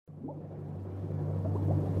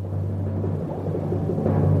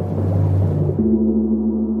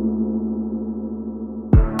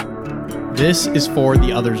This is for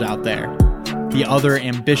the others out there, the other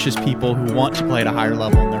ambitious people who want to play at a higher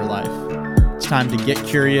level in their life. It's time to get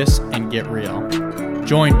curious and get real.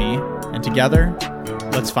 Join me, and together,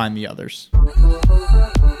 let's find the others.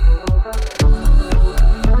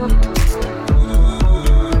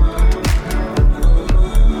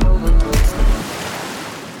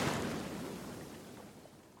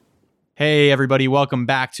 Hey everybody, welcome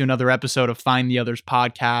back to another episode of Find the Others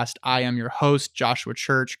podcast. I am your host, Joshua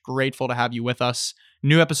Church. Grateful to have you with us.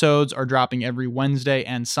 New episodes are dropping every Wednesday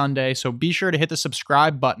and Sunday, so be sure to hit the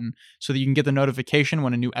subscribe button so that you can get the notification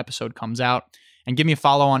when a new episode comes out. And give me a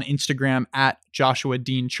follow on Instagram at Joshua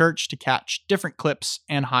Dean Church to catch different clips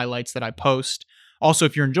and highlights that I post. Also,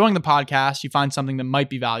 if you're enjoying the podcast, you find something that might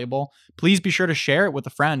be valuable, please be sure to share it with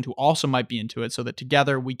a friend who also might be into it so that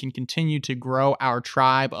together we can continue to grow our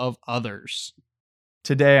tribe of others.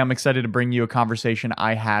 Today, I'm excited to bring you a conversation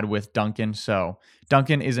I had with Duncan So.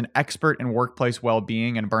 Duncan is an expert in workplace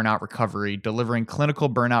well-being and burnout recovery, delivering clinical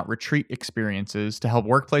burnout retreat experiences to help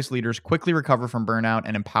workplace leaders quickly recover from burnout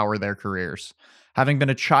and empower their careers. Having been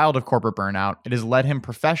a child of corporate burnout, it has led him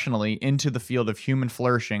professionally into the field of human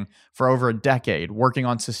flourishing for over a decade, working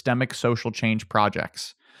on systemic social change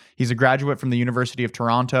projects. He's a graduate from the University of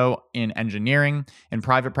Toronto in engineering. In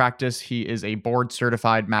private practice, he is a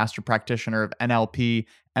board-certified master practitioner of NLP,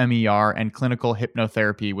 MER, and clinical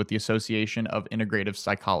hypnotherapy with the Association of Integrative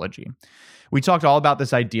Psychology. We talked all about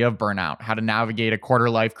this idea of burnout, how to navigate a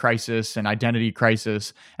quarter-life crisis, an identity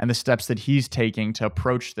crisis, and the steps that he's taking to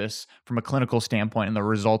approach this from a clinical standpoint and the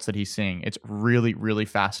results that he's seeing. It's really, really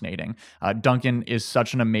fascinating. Duncan is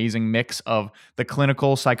such an amazing mix of the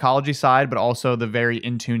clinical psychology side, but also the very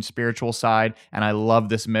in-tune spiritual side, and I love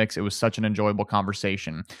this mix. It was such an enjoyable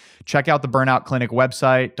conversation. Check out the Burnout Clinic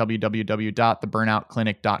website,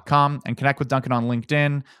 www.theburnouttclinic.com, and connect with Duncan on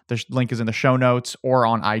LinkedIn. The link is in the show notes, or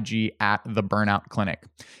on IG at The Burnout Clinic.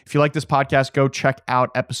 If you like this podcast, go check out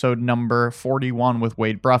episode number 41 with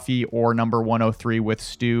Wade Bruffy or number 103 with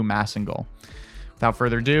Stu Massengill. Without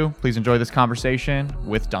further ado, please enjoy this conversation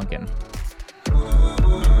with Duncan.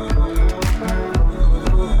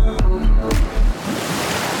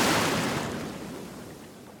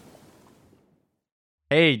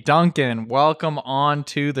 Hey, Duncan, welcome on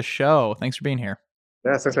to the show. Thanks for being here.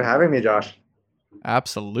 Yeah, thanks for having me, Josh.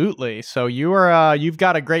 Absolutely. So you've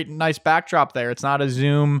got a great, nice backdrop there. It's not a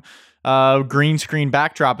Zoom green screen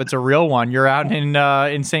backdrop. It's a real one. You're out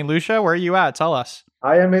in St. Lucia. Where are you at? Tell us.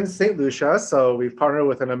 I am in St. Lucia. So we've partnered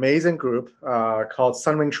with an amazing group called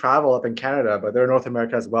Sunwing Travel up in Canada, but they're in North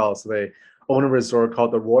America as well. So they own a resort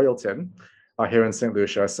called the Royalton here in St.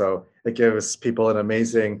 Lucia. So it gives people an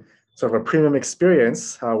amazing sort of a premium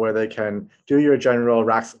experience where they can do your general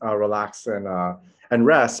relax and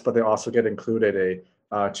rest, but they also get included a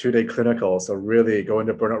 2-day clinical. So really go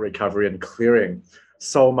into burnout recovery and clearing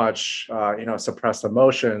so much, suppressed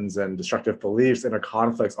emotions and destructive beliefs, inner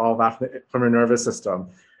conflicts, all of that from your nervous system.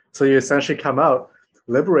 So you essentially come out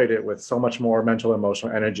liberated with so much more mental,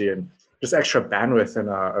 emotional energy and just extra bandwidth and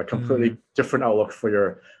a completely different outlook for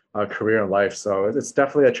your career and life. So it's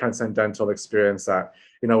definitely a transcendental experience that,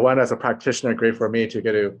 one, as a practitioner, great for me to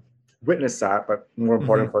get to witness that, but more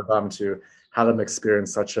important for them to have them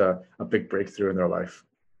experience such a big breakthrough in their life.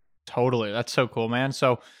 Totally. That's so cool, man.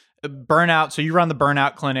 So burnout. So you run the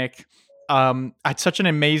Burnout Clinic. It's such an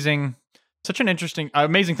amazing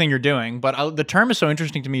thing you're doing, but the term is so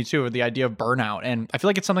interesting to me too, the idea of burnout. And I feel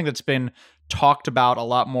like it's something that's been talked about a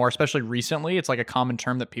lot more, especially recently. It's like a common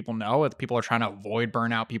term that people know. People are trying to avoid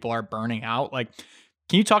burnout. People are burning out. Like,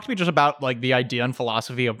 can you talk to me just about like the idea and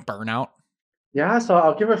philosophy of burnout? Yeah, so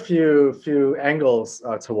I'll give a few angles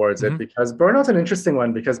towards it, because burnout's an interesting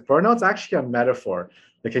one, because burnout's actually a metaphor.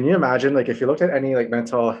 Like, can you imagine, like, if you looked at any like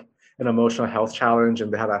mental and emotional health challenge and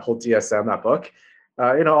they have that whole DSM, that book,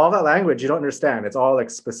 all that language you don't understand. It's all like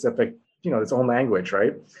specific, its own language,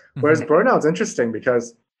 right? Whereas burnout's interesting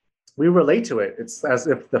because we relate to it. It's as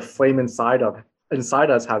if the flame inside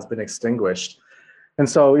us has been extinguished. And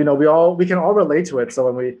so, we can all relate to it. So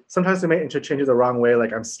when sometimes we may interchange it the wrong way,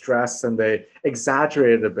 like I'm stressed, and they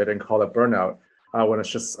exaggerate it a bit and call it burnout when it's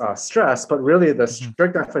just stress. But really the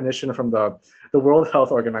strict definition from the World Health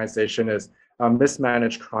Organization is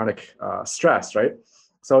mismanaged chronic stress, right?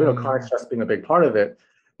 So, chronic stress being a big part of it.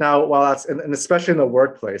 Now, while that's, and especially in the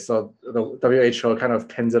workplace, so the WHO kind of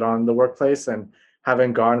pins it on the workplace, and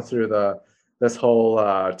having gone through this whole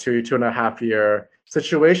 2.5 year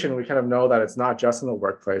situation, we kind of know that it's not just in the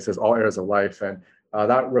workplace, it's all areas of life. And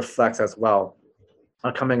that reflects as well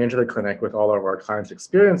coming into the clinic with all of our clients'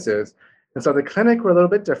 experiences. And so the clinic, we're a little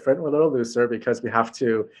bit different, we're a little looser, because we have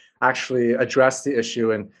to actually address the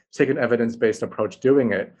issue and take an evidence-based approach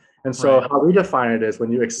doing it. And so Right. how we define it is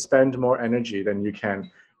when you expend more energy than you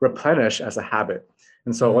can replenish as a habit.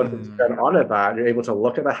 And so once you Mm. then audit that, you're able to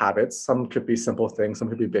look at the habits. Some could be simple things, some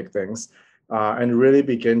could be big things, and really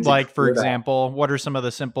begin to Like, for clear that. example, what are some of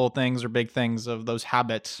the simple things or big things of those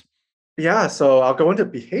habits? Yeah, so I'll go into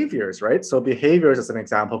behaviors, right? So behaviors, as an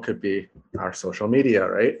example, could be our social media,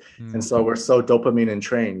 right? And Mm. so we're so dopamine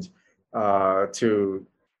entrained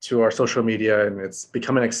to our social media, and it's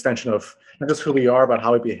become an extension of not just who we are, but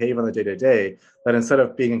how we behave on the day to day. That instead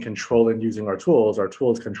of being in control and using our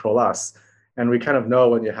tools control us. And we kind of know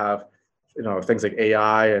when you have, things like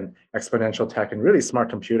AI and exponential tech and really smart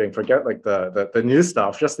computing. Forget like the new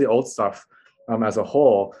stuff, just the old stuff as a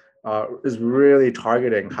whole is really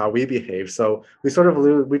targeting how we behave. So we sort of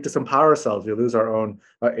we disempower ourselves. We lose our own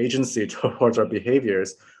agency towards our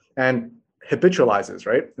behaviors, and habitualizes,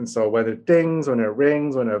 right? And so when it dings, when it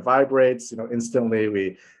rings, when it vibrates, instantly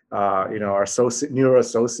we, are neuro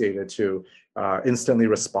associated to instantly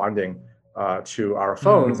responding to our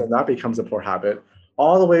phones, Mm. and that becomes a poor habit.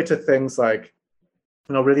 All the way to things like,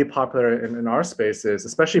 really popular in our spaces,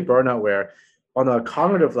 especially burnout, where on a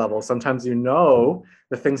cognitive level, sometimes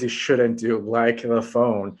the things you shouldn't do, like the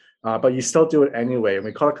phone, but you still do it anyway. And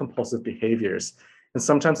we call it compulsive behaviors. And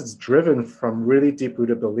sometimes it's driven from really deep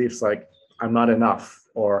rooted beliefs like, I'm not enough,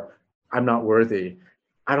 or I'm not worthy.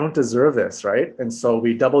 I don't deserve this, right? And so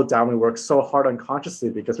we double down, we work so hard unconsciously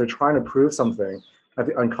because we're trying to prove something at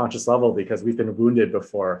the unconscious level because we've been wounded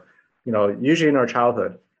before, usually in our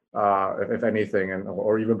childhood, if anything, and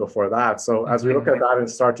or even before that. So as we look Hmm. at that and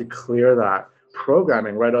start to clear that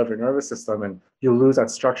programming right out of your nervous system, and you lose that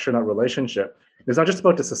structure, that relationship. It's not just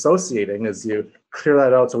about disassociating, as you clear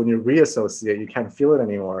that out. So when you reassociate, you can't feel it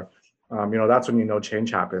anymore. That's when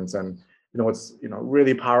change happens. And what's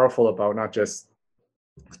really powerful about not just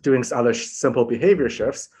doing other simple behavior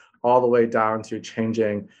shifts all the way down to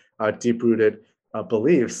changing deep-rooted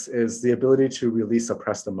beliefs is the ability to release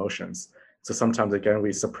suppressed emotions. So sometimes, again,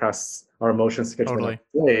 we suppress our emotions to get to the Totally.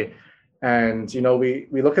 next day. And,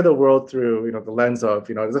 we look at the world through, the lens of,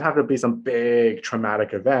 it doesn't have to be some big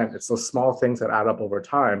traumatic event. It's those small things that add up over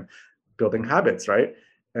time, building habits, right?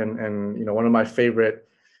 And one of my favorite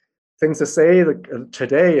things to say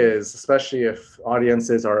today is, especially if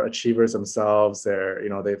audiences are achievers themselves, they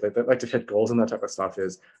like to hit goals and that type of stuff,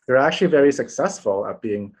 is they're actually very successful at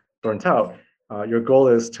being burnt out. Your goal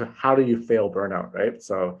is to how do you fail burnout, right?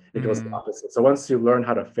 So it goes the Mm. opposite. So once you learn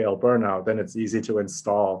how to fail burnout, then it's easy to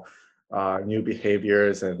install new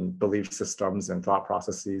behaviors and belief systems and thought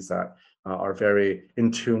processes that are very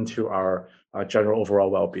in tune to our general overall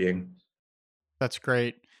well-being. That's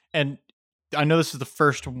great. And I know this is the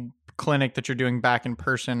first clinic that you're doing back in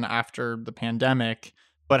person after the pandemic,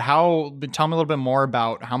 but tell me a little bit more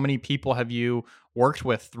about how many people have you worked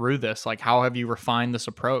with through this? Like, how have you refined this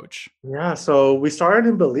approach? Yeah, so we started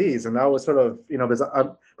in Belize, and that was sort of, because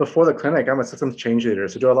before the clinic, I'm a systems change leader,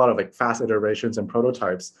 so do a lot of like fast iterations and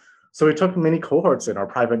prototypes. So we took many cohorts in our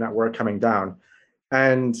private network coming down.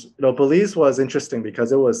 And Belize was interesting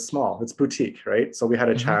because it was small, it's boutique, right? So we had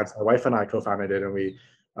a Hmm. chance, my wife and I co-founded it, and we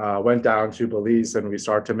went down to Belize and we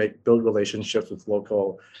started to build relationships with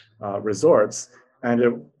local resorts. And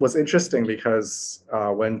it was interesting because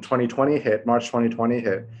when 2020 hit, March 2020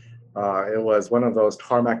 hit, it was one of those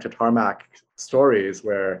tarmac to tarmac stories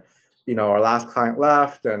where, our last client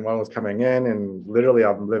left and one was coming in, and literally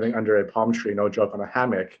I'm living under a palm tree, no joke, on a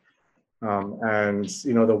hammock. And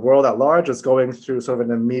the world at large is going through sort of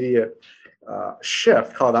an immediate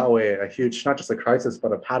shift, call it that way, a huge, not just a crisis,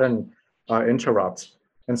 but a pattern interrupt.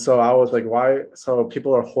 And so I was like, why? So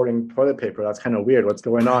people are hoarding toilet paper. That's kind of weird. What's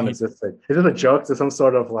going on? Right. Is it a joke? Is it some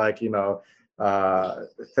sort of like, thing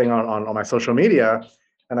on my social media?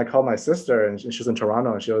 And I called my sister, and she's in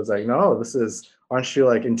Toronto, and she was like, no, aren't you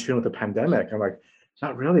like in tune with the pandemic? I'm like,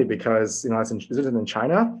 not really, because, is it in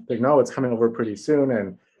China? Like, no, it's coming over pretty soon.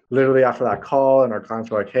 And literally after that call, and our clients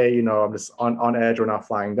were like, hey, I'm just on edge, we're not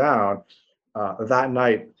flying down. That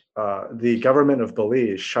night, the government of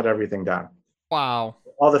Belize shut everything down. Wow.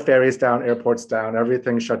 All the ferries down, airports down,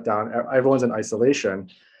 everything shut down. Everyone's in isolation.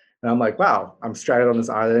 And I'm like, wow, I'm stranded on this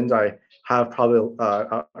island. I have probably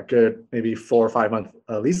a good maybe 4 or 5 month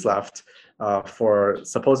lease left for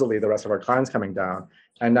supposedly the rest of our clients coming down.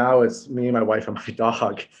 And now it's me, my wife, and my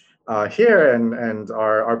dog here. And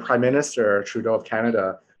our Prime Minister, Trudeau of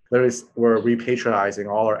Canada, literally were repatriating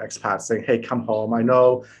all our expats, saying, hey, come home. I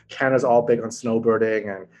know Canada's all big on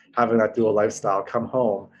snowbirding and having that dual lifestyle. Come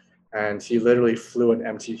home. And he literally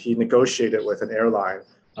he negotiated with an airline,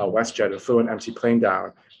 WestJet, and flew an empty plane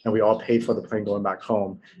down, and we all paid for the plane going back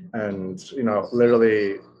home. And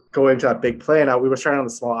literally going to that big plane. We were stranded on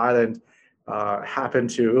the small island.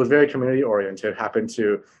 it was very community oriented, happened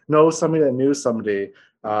to know somebody that knew somebody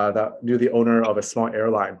that knew the owner of a small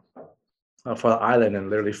airline for the island, and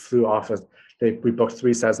literally flew off. We booked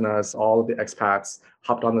 3 Cessnas, all of the expats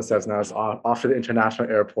hopped on the Cessnas off to the international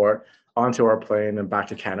airport, onto our plane and back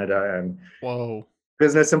to Canada. And Whoa.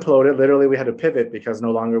 business imploded. Literally, we had to pivot because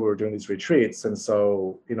no longer we were doing these retreats. And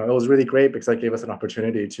so, it was really great because that gave us an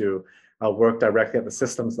opportunity to work directly at the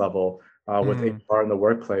systems level with HR in the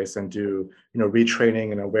workplace and do,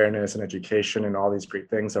 retraining and awareness and education and all these great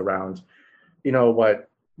things around, what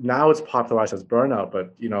now it's popularized as burnout.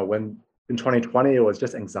 But, when in 2020, it was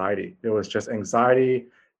just anxiety. It was just anxiety,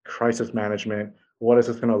 crisis management. What is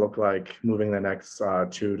this going to look like moving the next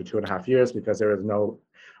 2 to 2.5 years? Because there is no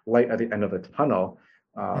light at the end of the tunnel.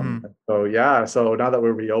 So now that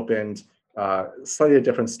we're reopened, slightly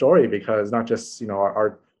different story, because not just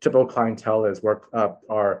our typical clientele is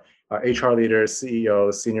our HR leaders,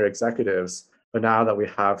 CEOs, senior executives, but now that we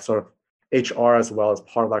have sort of HR as well as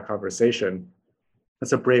part of that conversation,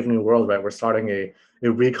 it's a brave new world, right? We're starting a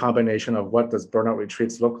recombination of what does burnout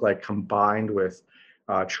retreats look like, combined with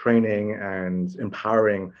training and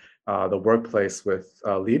empowering the workplace with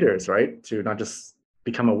leaders, right? To not just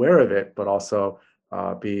become aware of it, but also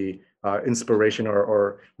be inspiration,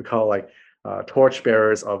 or we call it like torch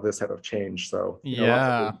bearers of this type of change. So lots of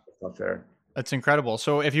Yeah. stuff there. That's incredible.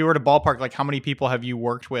 So if you were to ballpark, like how many people have you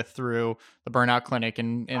worked with through the burnout clinic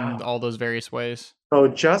in all those various ways? So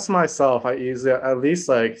just myself, I easily at least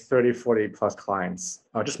like 30, 40 plus clients,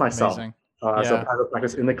 just myself Amazing. as a Yeah. private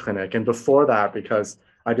practice in the clinic. And before that, because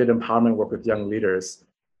I did empowerment work with young leaders,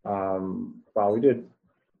 we did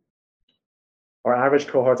our average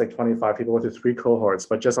cohort's like 25 people, went through 3 cohorts,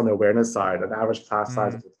 but just on the awareness side, an average class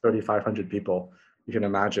size of 3,500 people, you can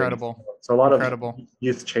imagine. Incredible. So a lot of Incredible.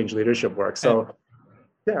 youth change leadership work. And So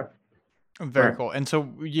yeah. very cool. And so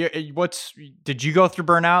did you go through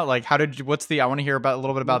burnout? Like how did you, I want to hear about a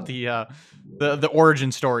little bit about the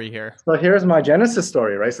origin story here. So here's my genesis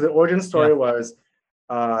story, right? So the origin story Yeah. was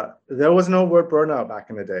there was no word burnout back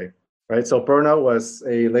in the day, right? So burnout was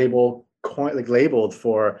a labeled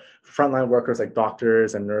for frontline workers like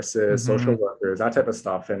doctors and nurses, social workers, that type of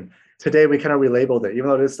stuff. And today we kind of relabeled it, even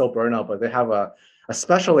though it is still burnout, but they have a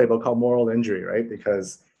special label called moral injury, right?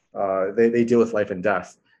 Because they deal with life and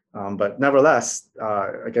death. But nevertheless,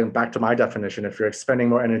 again, back to my definition, if you're expending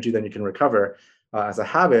more energy than you can recover as a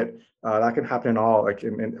habit, that can happen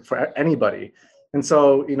for anybody. And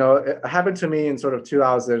so, it happened to me in sort of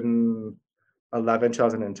 2011,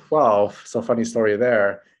 2012. So funny story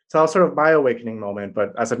there. So that was sort of my awakening moment,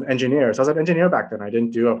 but as an engineer. So I was an engineer back then. I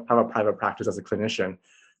didn't have a private practice as a clinician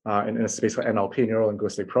in a space for NLP,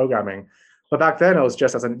 neuro-linguistic programming. But back then, it was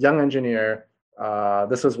just as a young engineer.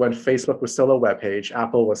 This was when Facebook was still a web page.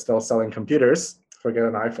 Apple was still selling computers, forget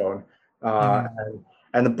an iPhone.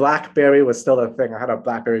 And the BlackBerry was still a thing. I had a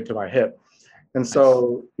BlackBerry to my hip. And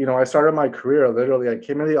so, I started my career literally. I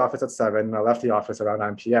came into the office at 7 and I left the office around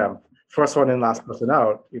 9 p.m. First one in, last person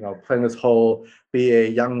out, playing this whole be a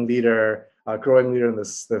young leader, growing leader in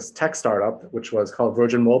this tech startup, which was called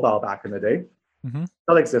Virgin Mobile back in the day.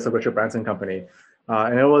 Still exists, a Richard Branson company.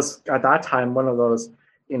 And it was at that time one of those,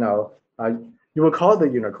 you would call it the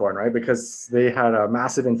unicorn, right? Because they had a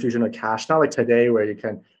massive infusion of cash, not like today where you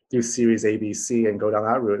can do Series A, B, C and go down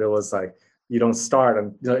that route. It was like, you don't start,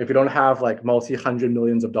 and if you don't have like multi-hundred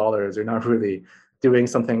millions of dollars, you're not really doing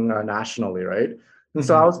something nationally, right? And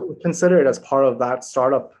so I was considered as part of that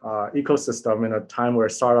startup ecosystem in a time where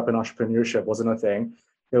startup and entrepreneurship wasn't a thing.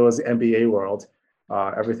 It was the MBA world.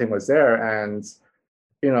 Everything was there. And,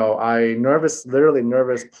 I literally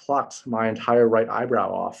nervous plucked my entire right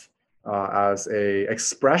eyebrow off as a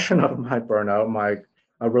expression of my burnout. My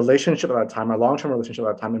relationship at that time, my long-term relationship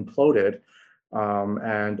at that time imploded.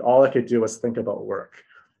 And all I could do was think about work.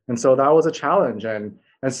 And so that was a challenge. And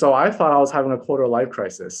so I thought I was having a quarter life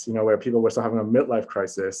crisis, where people were still having a midlife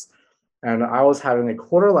crisis. And I was having a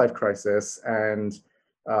quarter life crisis. And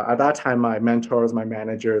at that time, my mentors, my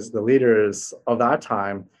managers, the leaders of that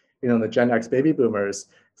time, the Gen X baby boomers,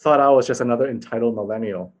 thought I was just another entitled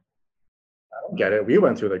millennial. I don't get it. We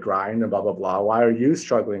went through the grind and blah, blah, blah. Why are you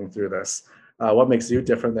struggling through this? What makes you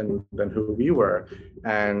different than who we were?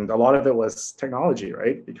 And a lot of it was technology,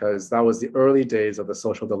 right? Because that was the early days of the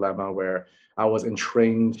social dilemma where I was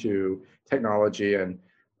entrained to technology. And,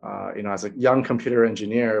 as a young computer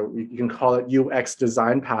engineer, you can call it UX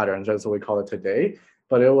design patterns, that's what we call it today.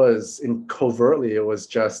 But it was covertly, it was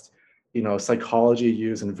just, psychology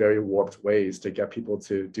used in very warped ways to get people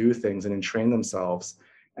to do things and entrain themselves.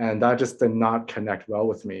 And that just did not connect well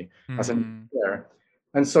with me as an engineer.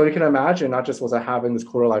 And so you can imagine, not just was I having this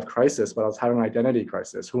quarter life crisis, but I was having an identity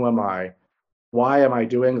crisis. Who am I? why am I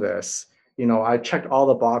doing this? I checked all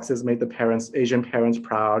the boxes, made the Asian parents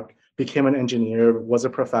proud, became an engineer, was a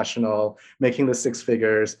professional, making the six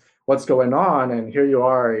figures. What's going on? And here you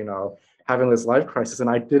are, having this life crisis. And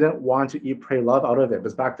I didn't want to eat, pray, love out of it,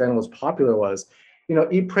 because back then what was popular was,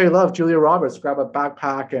 eat, pray, love, Julia Roberts, grab a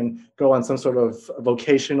backpack and go on some sort of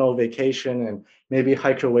vocational vacation and maybe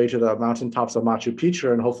hike your way to the mountaintops of Machu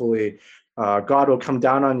Picchu, and hopefully God will come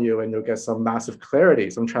down on you and you'll get some massive clarity,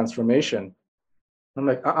 some transformation. I'm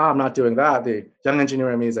like, I'm not doing that. The young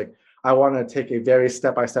engineer in me is like, I want to take a very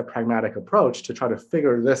step-by-step pragmatic approach to try to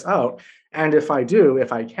figure this out. And if I do,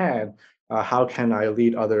 if I can, how can I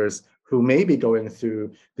lead others who may be going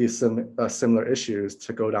through these similar issues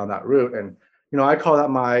to go down that route? And I call that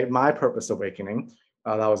my purpose awakening.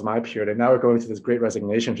 That was my period. And now we're going through this great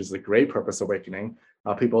resignation, which is the great purpose awakening.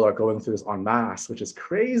 People are going through this en masse, which is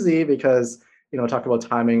crazy because, talk about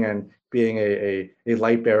timing and being a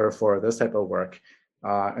light bearer for this type of work.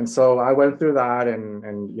 And so I went through that, and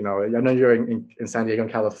I know you're in San Diego,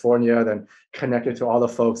 California, then connected to all the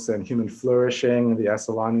folks in Human Flourishing, the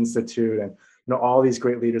Esalen Institute, and all these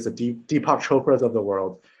great leaders, the Deepak Chopras of the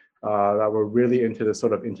world, that were really into this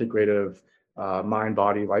sort of integrative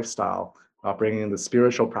mind-body lifestyle, bringing in the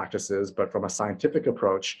spiritual practices, but from a scientific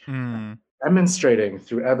approach, demonstrating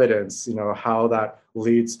through evidence, how that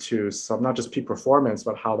leads to some, not just peak performance,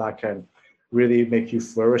 but how that can really make you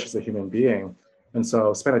flourish as a human being. And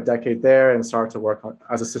so spent a decade there and started to work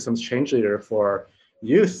as a systems change leader for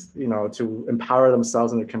youth, to empower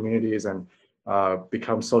themselves in their communities and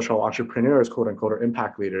become social entrepreneurs, quote unquote, or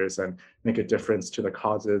impact leaders, and make a difference to the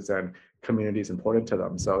causes and communities important to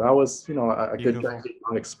them. So that was, a good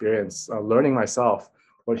experience, learning myself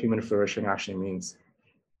what human flourishing actually means.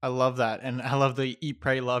 I love that, and I love the eat,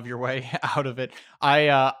 pray, love your way out of it.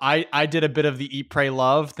 I did a bit of the eat, pray,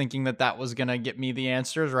 love, thinking that was gonna get me the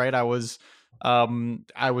answers. Right, I was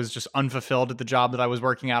just unfulfilled at the job that I was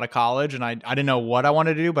working out of college, and I didn't know what I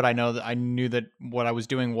wanted to do, but I knew that what I was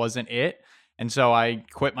doing wasn't it, and so I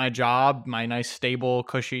quit my job, my nice, stable,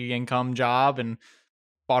 cushy income job, and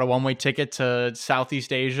bought a one-way ticket to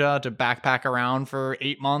Southeast Asia to backpack around for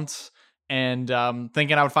 8 months, and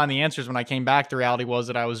thinking I would find the answers. When I came back, the reality was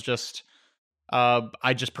that I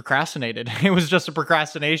just procrastinated. It was just a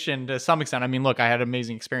procrastination to some extent. I mean, look, I had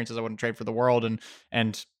amazing experiences I wouldn't trade for the world,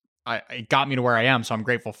 and it got me to where I am. So I'm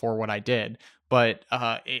grateful for what I did. But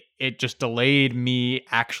it just delayed me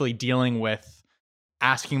actually dealing with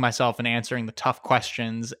asking myself and answering the tough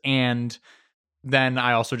questions. And then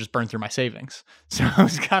I also just burned through my savings. So it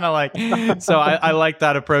was kind of like, so I like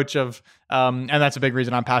that approach of, and that's a big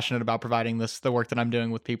reason I'm passionate about providing the work that I'm doing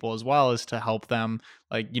with people as well, is to help them.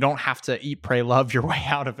 Like, you don't have to eat, pray, love your way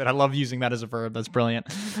out of it. I love using that as a verb. That's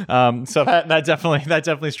brilliant. So that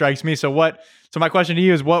definitely strikes me. So my question to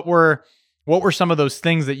you is, what were some of those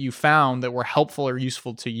things that you found that were helpful or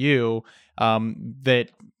useful to you, that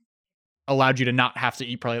allowed you to not have to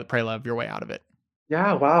eat, pray, love your way out of it?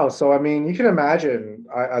 Yeah, wow. So I mean, you can imagine,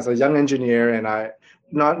 as a young engineer, and I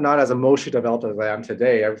not as emotionally developed as I am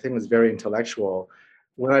today. Everything was very intellectual.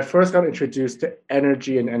 When I first got introduced to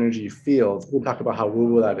energy and energy fields, we talk about how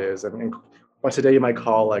woo-woo that is, and what today you might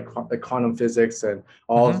call like quantum physics and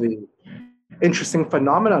all of the interesting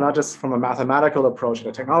phenomena, not just from a mathematical approach and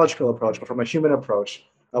a technological approach, but from a human approach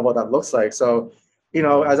of what that looks like. So,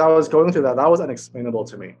 as I was going through that, that was unexplainable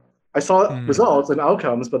to me. I saw results and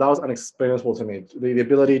outcomes, but that was unexplainable to me. The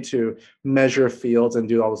ability to measure fields and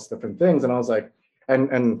do all those different things. And I was like,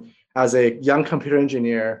 and as a young computer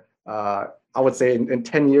engineer, I would say in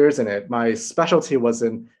 10 years in it, my specialty was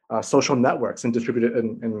in social networks and distributed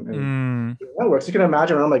in networks. You can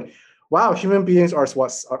imagine, I'm like, wow, human beings are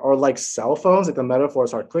like cell phones. Like, the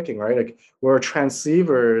metaphors are clicking, right? Like, we're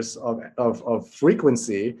transceivers of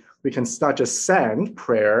frequency. We can not just send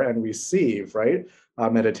prayer and receive, right?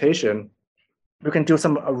 Meditation. We can do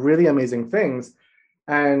some really amazing things.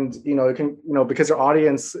 And it can, because your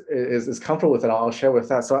audience is comfortable with it, I'll share with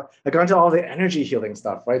that. So I got into all the energy healing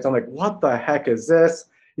stuff, right? So I'm like, what the heck is this?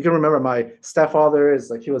 You can remember my stepfather is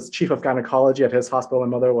like, he was chief of gynecology at his hospital. My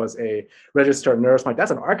mother was a registered nurse. My dad's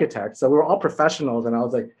an architect. So we were all professionals. And I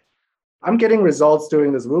was like, I'm getting results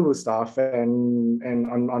doing this woo-woo stuff. And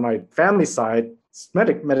on my family side, it's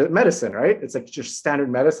medicine, right? It's like just standard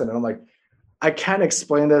medicine. And I'm like, I can't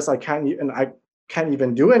explain this. I can't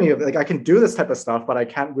even do any of it. Like, I can do this type of stuff, but I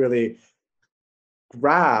can't really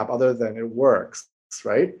grab other than it works,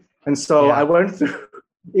 right? And so I went through,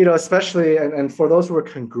 especially, and for those who are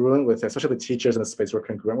congruent with it, especially the teachers in the space who are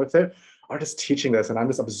congruent with it, are just teaching this, and I'm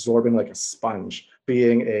just absorbing like a sponge,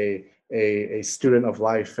 being a student of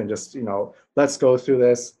life, and just, let's go through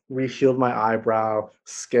this. We healed my eyebrow,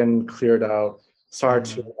 skin cleared out,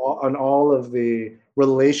 on all of the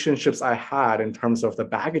relationships I had in terms of the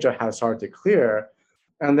baggage I had started to clear.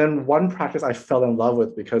 And then one practice I fell in love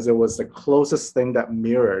with because it was the closest thing that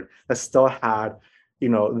mirrored, that still had,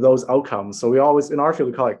 those outcomes. So we always, in our field,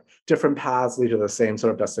 we call it different paths lead to the same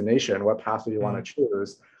sort of destination. What path do you want to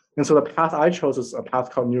choose? And so the path I chose was a path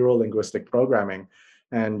called neuro-linguistic programming.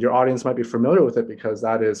 And your audience might be familiar with it because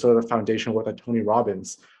that is sort of the foundation of what Tony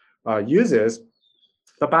Robbins uses.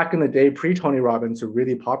 But back in the day, pre-Tony Robbins, who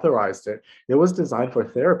really popularized it, it was designed for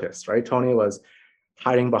therapists, right? Tony was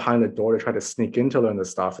hiding behind the door to try to sneak in to learn this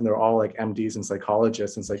stuff. And they're all like MDs and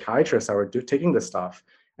psychologists and psychiatrists that were taking this stuff.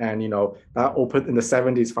 And, that opened in the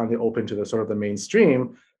 70s, finally opened to the sort of the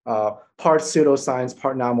mainstream, part pseudoscience,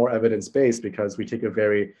 part now more evidence-based, because we take a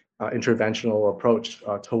very interventional approach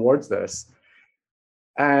towards this.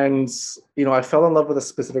 And, I fell in love with a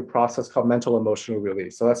specific process called mental emotional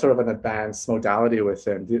release. So that's sort of an advanced modality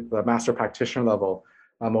within the master practitioner level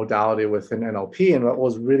modality within NLP. And what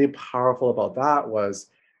was really powerful about that was,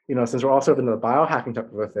 since we're all sort of in the biohacking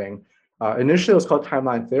type of a thing, initially it was called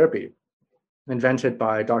timeline therapy, invented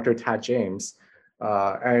by Dr. Tad James.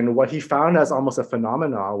 And what he found as almost a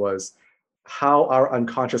phenomenon was how our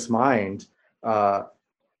unconscious mind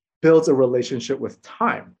builds a relationship with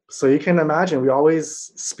time. So you can imagine, we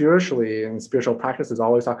always spiritually, in spiritual practices,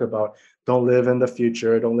 always talk about don't live in the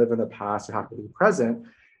future, don't live in the past, you have to be present.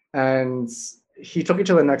 And he took it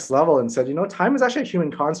to the next level and said, time is actually a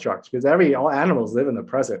human construct, because all animals live in the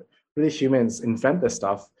present. Really, humans invent this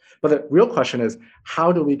stuff. But the real question is,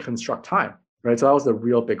 how do we construct time, right? So that was the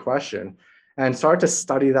real big question. And started to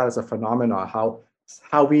study that as a phenomenon,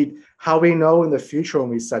 how we know in the future when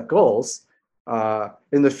we set goals,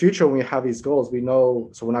 in the future, when we have these goals, we know,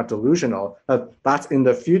 so we're not delusional, that's in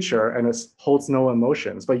the future and it holds no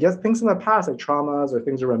emotions. But yet things in the past, like traumas or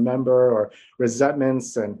things to remember or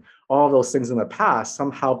resentments and all those things in the past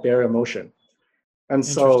somehow bear emotion. And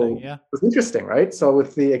so it's interesting, right? So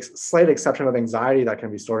with the slight exception of anxiety that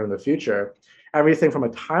can be stored in the future, everything from a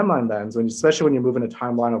timeline lens, especially when you move in a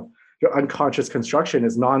timeline of your unconscious construction,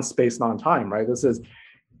 is non-space, non-time, right? This is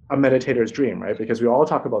a meditator's dream, right? Because we all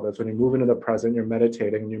talk about this. When you move into the present, you're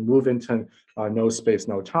meditating, and you move into no space,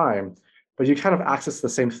 no time. But you kind of access the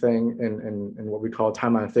same thing in what we call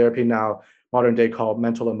timeline therapy now, modern day called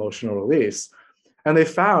mental emotional release. And they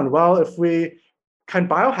found, well, if we can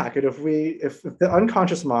biohack it, if the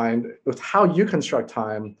unconscious mind, with how you construct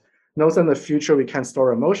time, knows in the future we can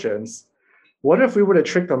store emotions, what if we were to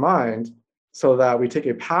trick the mind so that we take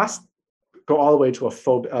a past, go all the way to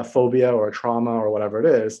a phobia or a trauma or whatever it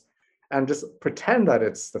is, and just pretend that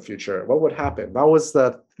it's the future? What would happen? That was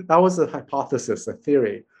the hypothesis, the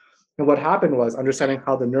theory. And what happened was understanding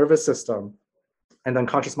how the nervous system and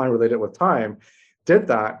unconscious mind related with time did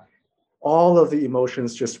that. All of the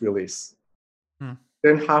emotions just release.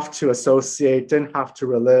 Didn't have to associate, didn't have to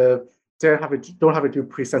relive, don't have to do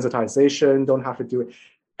presensitization, don't have to do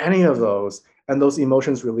any of those. And those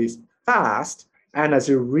emotions release fast. And as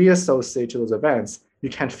you reassociate to those events, you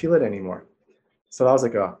can't feel it anymore. So that was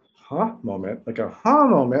like a moment.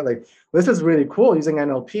 Like, this is really cool using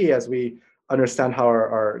NLP as we understand how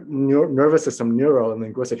our nervous system, neuro and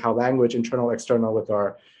linguistic, how language, internal, external, with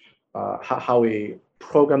our, how we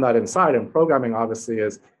program that inside. And programming obviously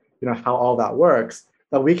is, how all that works,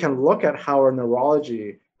 that we can look at how our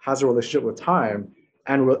neurology has a relationship with time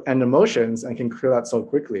and emotions and can clear that so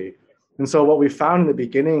quickly. And so what we found in the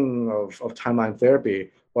beginning of timeline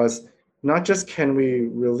therapy was not just can we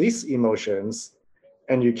release emotions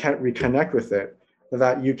and you can't reconnect with it,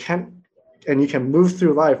 that you can move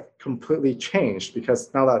through life completely changed,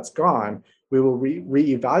 because now that's gone, we will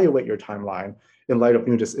reevaluate your timeline in light of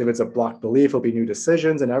if it's a blocked belief, it'll be new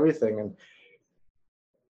decisions and everything. And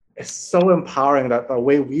it's so empowering that the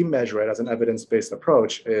way we measure it as an evidence-based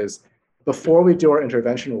approach is, before we do our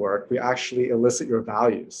intervention work, we actually elicit your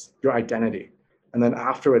values, your identity. And then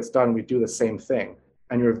after it's done, we do the same thing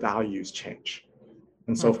and your values change.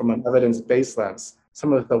 And so from an evidence-based lens,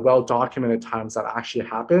 some of the well-documented times that actually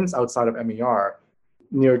happens outside of MER,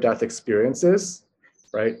 near-death experiences,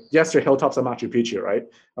 right? Yes, your hilltops of Machu Picchu, right?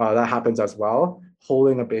 That happens as well.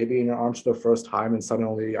 Holding a baby in your arms for the first time and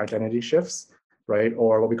suddenly identity shifts, right?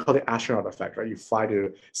 Or what we call the astronaut effect, right? You fly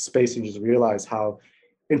to space and you just realize how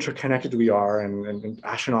interconnected we are, and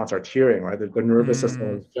astronauts are tearing, right? The nervous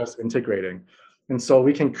system is just integrating. And so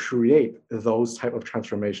we can create those type of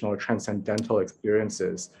transformational or transcendental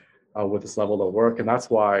experiences with this level of work. And that's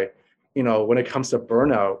why, when it comes to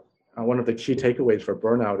burnout, one of the key takeaways for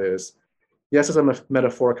burnout is, yes, there's a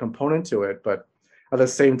metaphoric component to it, but at the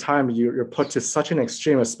same time, you're put to such an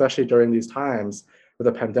extreme, especially during these times with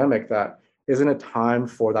the pandemic, that isn't it time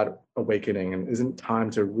for that awakening? And isn't time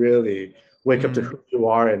to really wake up to who you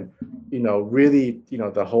are and, really,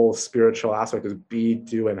 the whole spiritual aspect is be,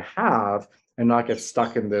 do, and have, and not get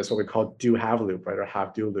stuck in this, what we call do have loop, right? Or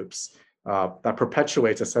have do loops that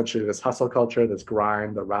perpetuates essentially this hustle culture, this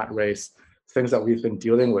grind, the rat race, things that we've been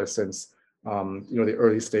dealing with since, the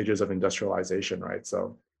early stages of industrialization, right?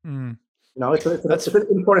 So, it's an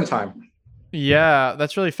important time. Yeah,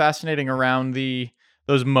 that's really fascinating around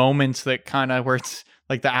those moments that kind of where it's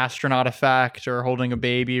like the astronaut effect or holding a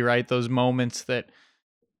baby, right? Those moments that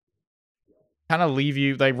kind of leave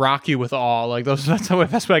you, like rock you with awe. Like those, that's the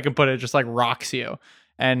best way I can put it. Just like rocks you.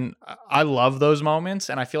 And I love those moments,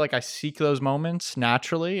 and I feel like I seek those moments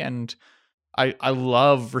naturally, and I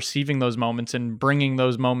love receiving those moments and bringing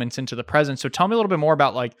those moments into the present. So tell me a little bit more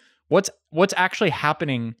about like what's actually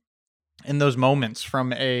happening in those moments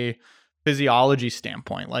from a physiology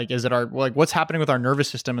standpoint. Like is it what's happening with our nervous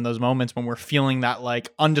system in those moments when we're feeling that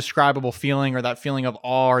like undescribable feeling or that feeling of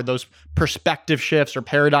awe or those perspective shifts or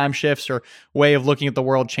paradigm shifts or way of looking at the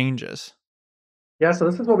world changes? Yeah, so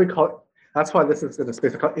this is what we call, that's why this is in a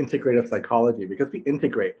space called integrative psychology, because we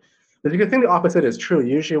integrate. Because you can think the opposite is true.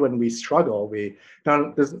 Usually when we struggle,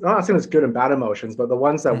 there's not saying there's good and bad emotions, but the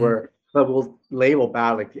ones that we'll label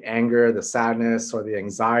bad, like the anger, the sadness, or the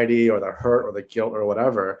anxiety, or the hurt, or the guilt, or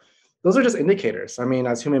whatever, those are just indicators. I mean,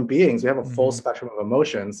 as human beings, we have a full spectrum of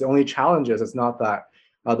emotions. The only challenge is not that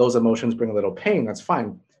those emotions bring a little pain. That's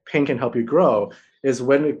fine. Pain can help you grow. Is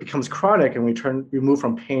when it becomes chronic and we move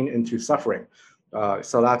from pain into suffering.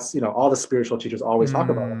 So that's all the spiritual teachers always talk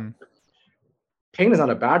about. Pain is not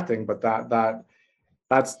a bad thing, but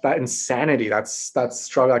that's that insanity, that's that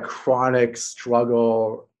struggle, that chronic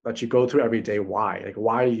struggle that you go through every day.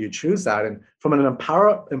 Why do you choose that? And from an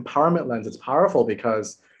empowerment lens, it's powerful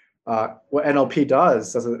because what NLP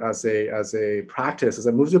does as a practice is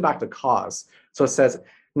it moves you back to cause. So it says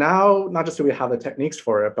now, not just do we have the techniques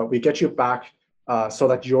for it, but we get you back so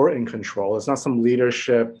that you're in control. It's not some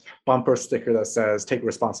leadership bumper sticker that says take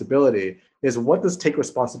responsibility. Is what does take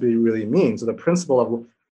responsibility really mean? So the principle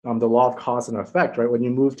of the law of cause and effect, right? When you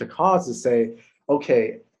move to cause to say,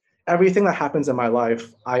 okay, everything that happens in my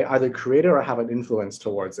life, I either create it or have an influence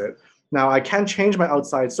towards it. Now, I can't change my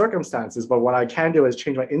outside circumstances, but what I can do is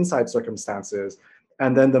change my inside circumstances,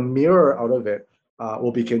 and then the mirror out of it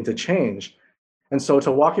will begin to change. And so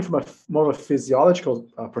to walk you from more of a physiological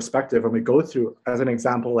perspective, when we go through, as an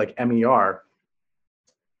example, like MER,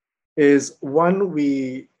 is one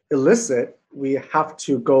we elicit, we have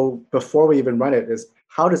to go, before we even run it, is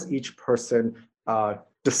how does each person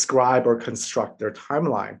describe or construct their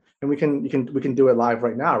timeline? And we can do it live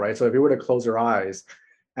right now, right? So if you were to close your eyes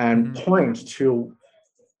and point to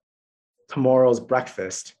tomorrow's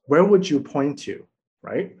breakfast, where would you point to,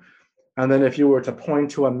 right? And then if you were to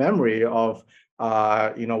point to a memory of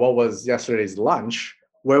what was yesterday's lunch,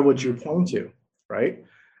 where would you point to, right?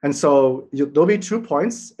 And so there'll be 2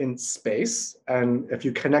 points in space. And if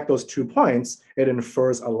you connect those 2 points, it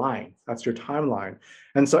infers a line. That's your timeline.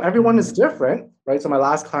 And so everyone is different, right? So my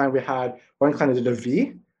last client, we had one client that did a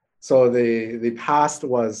V. So the past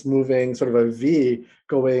was moving sort of a V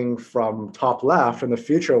going from top left, and the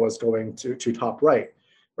future was going to top right,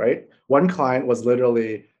 right? One client was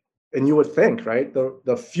literally, and you would think, right,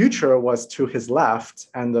 the future was to his left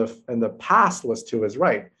and the past was to his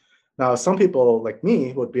right. Now, some people like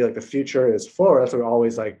me would be like, the future is forward. So we're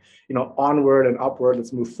always like, onward and upward,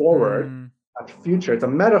 let's move forward. That's future. It's a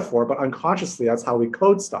metaphor, but unconsciously, that's how we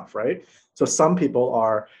code stuff, right? So some people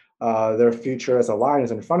are, their future as a line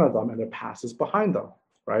is in front of them and their past is behind them,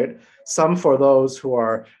 right? Some, for those who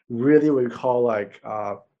are really what we call like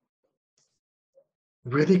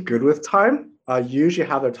really good with time, usually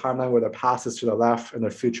have their timeline where their past is to the left and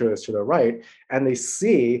their future is to the right, and they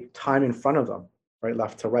see time in front of them, right,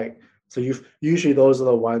 left to right. So usually those are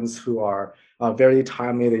the ones who are very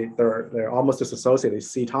timely. They're almost disassociated. They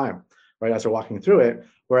see time, right, as they're walking through it.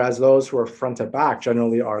 Whereas those who are front to back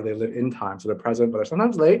generally they live in time. So they're present, but they're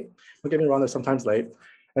sometimes late. Don't get me wrong, they're sometimes late,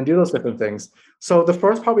 and do those different things. So the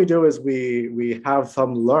first part we do is we have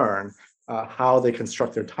them learn how they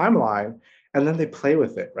construct their timeline, and then they play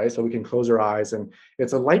with it, right? So we can close our eyes, and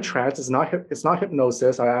it's a light trance. It's not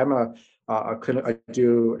hypnosis. I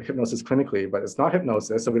do hypnosis clinically, but it's not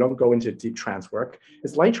hypnosis. So we don't go into deep trance work.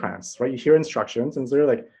 It's light trance, right? You hear instructions, and so you're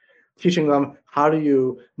like teaching them, how do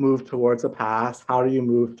you move towards the past? How do you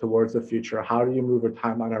move towards the future? How do you move your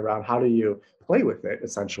timeline around? How do you play with it,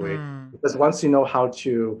 essentially? Because once you know how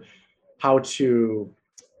to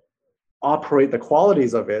operate the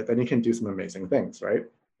qualities of it, then you can do some amazing things, right?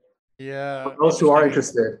 Yeah. For those who are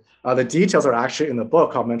interested, the details are actually in the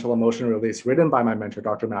book called Mental Emotion Release, written by my mentor,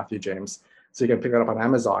 Dr. Matthew James. So you can pick that up on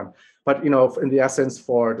Amazon. But, in the essence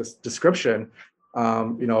for this description,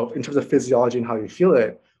 in terms of physiology and how you feel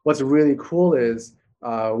it, what's really cool is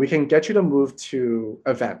we can get you to move to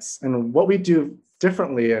events. And what we do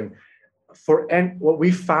differently, and what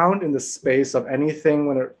we found in the space of anything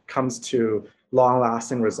when it comes to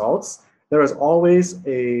long-lasting results, there is always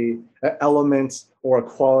an element or a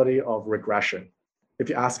quality of regression. If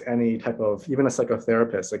you ask any type of, even a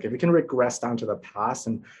psychotherapist, like if you can regress down to the past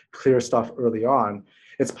and clear stuff early on,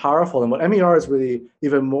 it's powerful. And what MER is really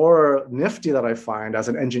even more nifty that I find as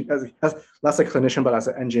an engineer, as less a clinician, but as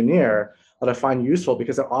an engineer, that I find useful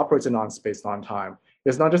because it operates in non-space, non-time.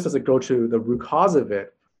 It's not just as it go to the root cause of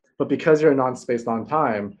it, but because you're non-space,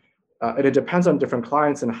 non-time, and it depends on different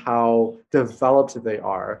clients and how developed they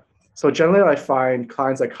are. So generally, I find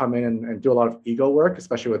clients that come in and do a lot of ego work,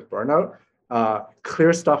 especially with burnout,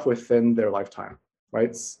 clear stuff within their lifetime,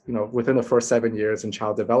 right? Within the first 7 years in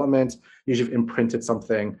child development, usually imprinted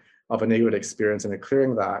something of a negative experience and they're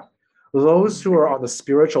clearing that. Those who are on the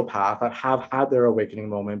spiritual path that have had their awakening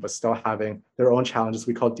moment, but still having their own challenges,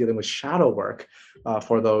 we call dealing with shadow work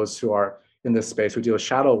for those who are in this space who deal with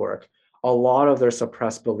shadow work. A lot of their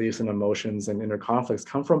suppressed beliefs and emotions and inner conflicts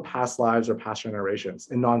come from past lives or past generations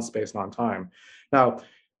in non-space, non-time. Now,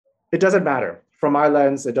 it doesn't matter. From my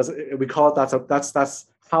lens, it doesn't. We call it that's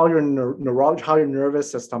how your how your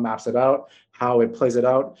nervous system maps it out, how it plays it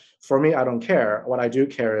out. For me, I don't care. What I do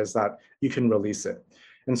care is that you can release it.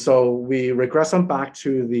 And so we regress them back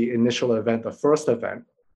to the initial event, the first event,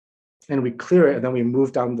 and we clear it, and then we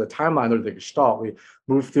move down the timeline or the gestalt. We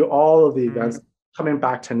move through all of the events, coming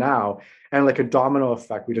back to now, and like a domino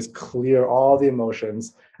effect, we just clear all the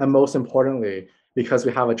emotions. And most importantly, because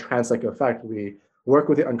we have a trance-like effect, we work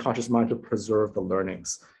with the unconscious mind to preserve the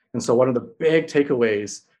learnings. And so one of the big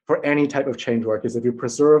takeaways for any type of change work is if you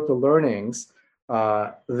preserve the learnings,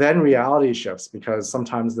 then reality shifts, because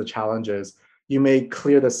sometimes the challenge is you may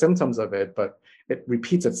clear the symptoms of it, but it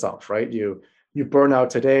repeats itself, right? You burn out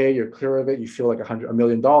today, you're clear of it, you feel like $100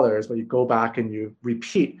 million, but you go back and you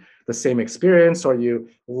repeat the same experience, or you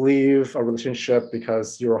leave a relationship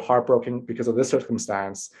because you're heartbroken because of this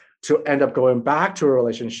circumstance, to end up going back to a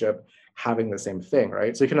relationship having the same thing,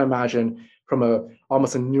 right? So you can imagine from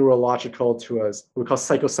almost a neurological to we call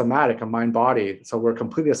psychosomatic, a mind body. So we're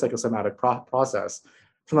completely a psychosomatic process.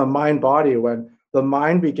 From the mind body, when the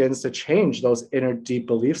mind begins to change those inner deep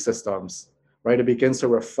belief systems, right? It begins to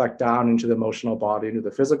reflect down into the emotional body, into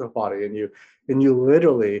the physical body, and you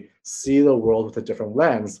literally see the world with a different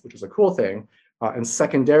lens, which is a cool thing. And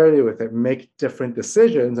secondarily with it, make different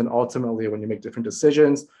decisions. And ultimately, when you make different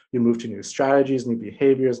decisions, you move to new strategies, new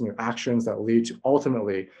behaviors, new actions that lead to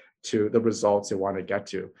ultimately to the results you want to get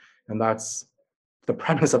to. And that's the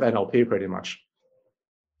premise of NLP pretty much.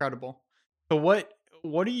 Incredible. So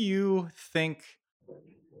what do you think?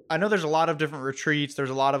 I know there's a lot of different retreats, there's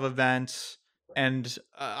a lot of events, and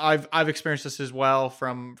I've experienced this as well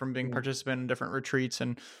from being participant in different retreats.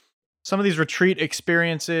 And some of these retreat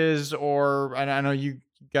experiences, or I know you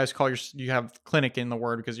guys you have clinic in the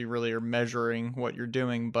word because you really are measuring what you're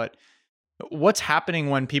doing, but what's happening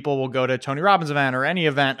when people will go to Tony Robbins event or any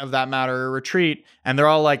event of that matter, or retreat, and they're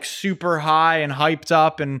all like super high and hyped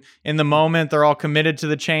up, and in the moment they're all committed to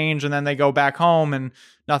the change, and then they go back home and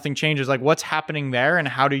nothing changes. Like, what's happening there, and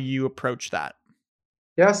how do you approach that?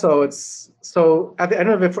 Yeah, so at the end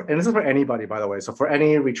of it, and this is for anybody, by the way. So for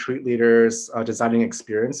any retreat leaders designing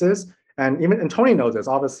experiences, and Tony knows this,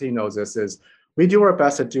 obviously he knows this, is we do our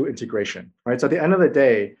best to do integration, right? So at the end of the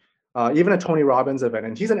day, even a Tony Robbins event,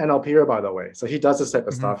 and he's an NLPer, by the way, so he does this type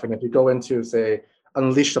of stuff. And if you go into, say,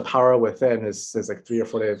 Unleash the Power Within, his like 3 or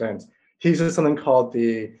 4 day event, he uses something called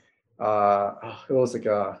it was like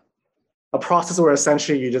a process where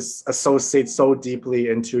essentially you just associate so deeply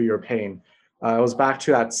into your pain. It was back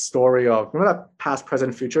to that story of, remember that past,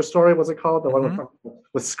 present, future story, what's it called? The one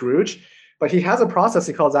with Scrooge. But he has a process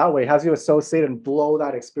he calls that way. He has you associate and blow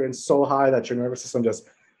that experience so high that your nervous system just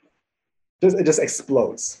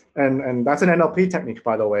explodes. And that's an NLP technique,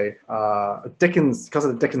 by the way. Because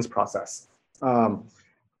of the Dickens process.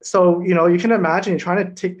 So, you can imagine you're trying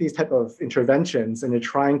to take these type of interventions and you're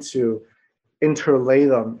trying to interlay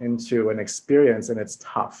them into an experience, and it's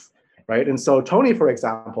tough, right? And so Tony, for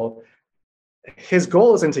example, his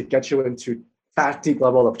goal isn't to get you into that deep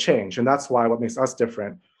level of change. And that's why what makes us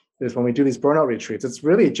different is when we do these burnout retreats, it's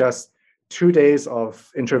really just 2 days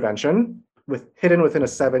of intervention hidden within a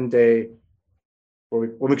 7-day, or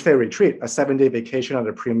when we say retreat, a 7-day vacation at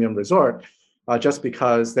a premium resort, just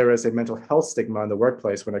because there is a mental health stigma in the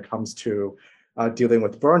workplace when it comes to dealing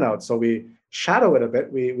with burnout. So we shadow it a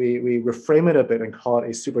bit, we reframe it a bit and call it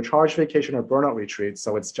a supercharged vacation or burnout retreat,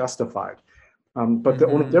 so it's justified. But the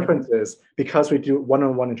only difference is because we do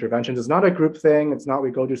one-on-one interventions, it's not a group thing. It's not we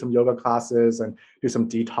go do some yoga classes and do some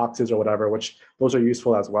detoxes or whatever, which those are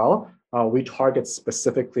useful as well. We target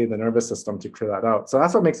specifically the nervous system to clear that out. So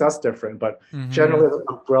that's what makes us different. But generally, the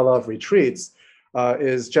umbrella of retreats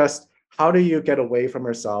is just how do you get away from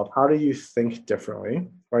yourself? How do you think differently,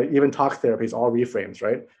 right? Even talk therapy is all reframes,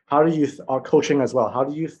 right? How do you, coaching as well, how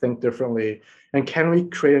do you think differently? And can we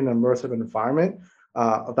create an immersive environment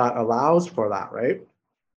that allows for that, right?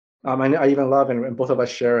 I even love, and both of us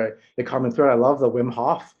share a common thread, I love the Wim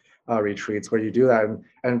Hof retreats where you do that.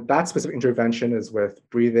 And that specific intervention is with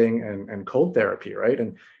breathing and cold therapy, right?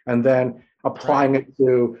 And then applying it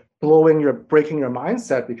to breaking your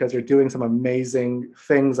mindset because you're doing some amazing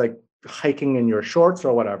things like hiking in your shorts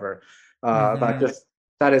or whatever.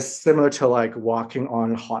 That is similar to like walking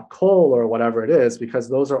on hot coal or whatever it is, because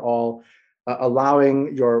those are all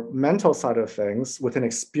allowing your mental side of things with an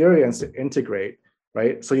experience to integrate,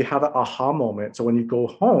 right? So you have an aha moment. So when you go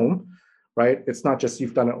home, right, it's not just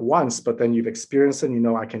you've done it once, but then you've experienced it and you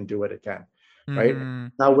know I can do it again, right?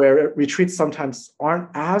 Now, where retreats sometimes aren't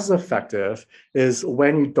as effective is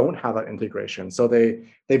when you don't have that integration. So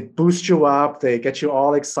they boost you up, they get you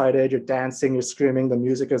all excited, you're dancing, you're screaming, the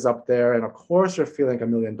music is up there, and of course you're feeling $1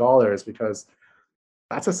 million because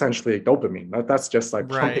that's essentially dopamine. That's just like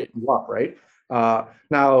pumping you up, right?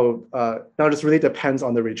 Now it just really depends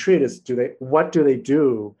on the retreat. What do they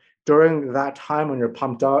do during that time when you're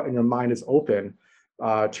pumped out and your mind is open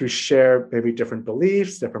to share maybe different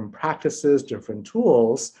beliefs, different practices, different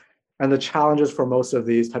tools. And the challenges for most of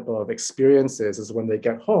these type of experiences is when they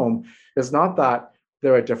get home, it's not that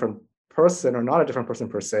they're a different person or not a different person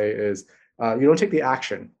per se, is you don't take the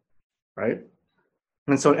action, right?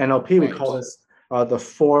 And so in NLP, we call this the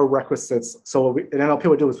 4 requisites. So what in NLP, what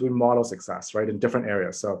we do is we model success, right, in different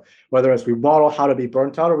areas. So whether it's we model how to be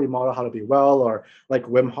burnt out or we model how to be well, or like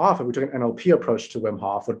Wim Hof, if we took an NLP approach to Wim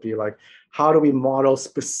Hof, would be like, how do we model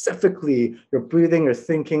specifically your breathing, your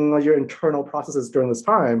thinking, your internal processes during this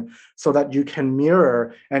time so that you can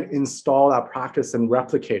mirror and install that practice and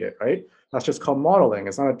replicate it, right? That's just called modeling.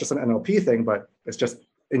 It's not just an NLP thing, but it's just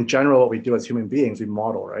in general what we do as human beings, we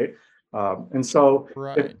model, right? And so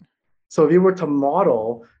if you were to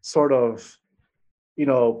model sort of,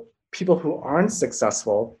 people who aren't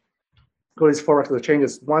successful, go to these 4 requisite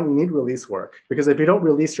changes. One, you need release work, because if you don't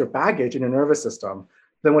release your baggage in your nervous system,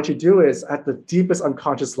 then what you do is at the deepest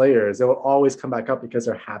unconscious layers, it will always come back up because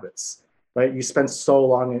they're habits, right? You spend so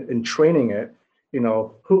long in training it.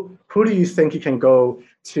 Who do you think you can go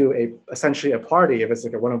to essentially a party if it's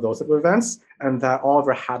like one of those type of events and that all of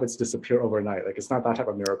your habits disappear overnight? Like, it's not that type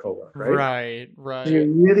of miracle work, right? Right.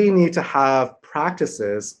 You really need to have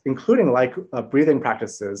practices, including like breathing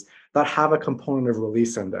practices, that have a component of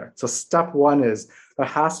release in there. So step 1 is there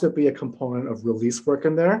has to be a component of release work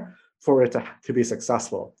in there for it to be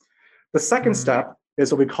successful. The second step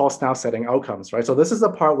is what we call now setting outcomes, right? So this is the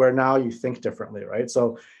part where now you think differently, right?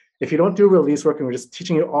 So if you don't do release work and we're just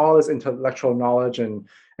teaching you all this intellectual knowledge and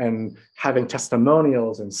having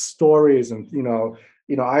testimonials and stories and,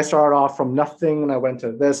 I started off from nothing and I went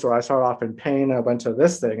to this, or I started off in pain and I went to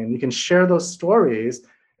this thing, and you can share those stories.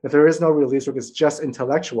 If there is no release work, it's just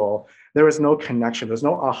intellectual, there is no connection. There's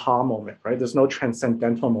no aha moment, right? There's no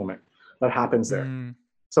transcendental moment that happens there.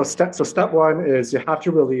 So step 1 is you have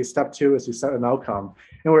to release. Step 2 is you set an outcome.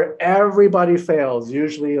 And where everybody fails,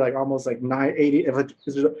 usually like almost like 80, if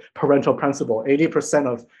it's a parental principle, 80%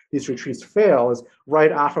 of these retreats fail is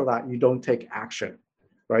right after that, you don't take action,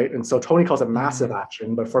 right? And so Tony calls it massive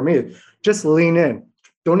action, but for me, just lean in.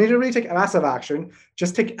 Don't need to really take massive action,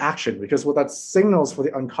 just take action, because what that signals for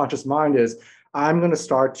the unconscious mind is I'm going to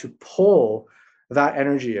start to pull that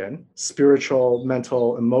energy in, spiritual,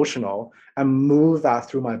 mental, emotional, and move that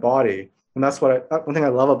through my body. And that's one thing I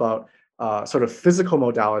love about sort of physical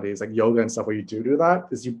modalities like yoga and stuff, where you do that,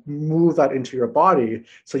 is you move that into your body.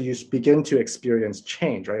 So you begin to experience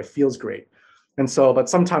change, right? It feels great. And so, but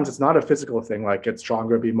sometimes it's not a physical thing, like get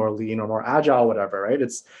stronger, be more lean or more agile, whatever, right?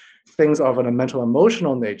 It's things of a mental,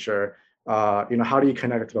 emotional nature. How do you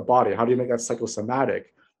connect it to the body? How do you make that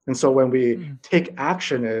psychosomatic? And so when we take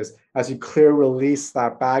action is, as you release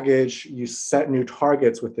that baggage, you set new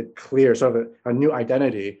targets with a clear sort of a new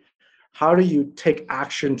identity. How do you take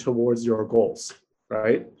action towards your goals,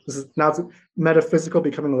 right? This is now metaphysical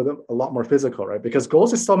becoming a lot more physical, right? Because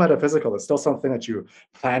goals is still metaphysical. It's still something that you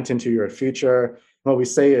plant into your future. What we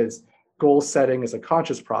say is goal setting is a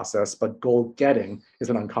conscious process, but goal getting is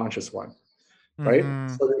an unconscious one, right?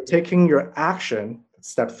 So taking your action,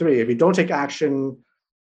 step 3, if you don't take action,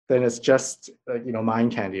 then it's just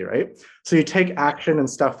mind candy, right? So you take action, and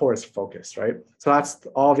step four is focus, right? So that's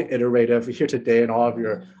all the iterative here today and all of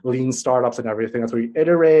your lean startups and everything. That's where you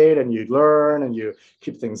iterate and you learn and you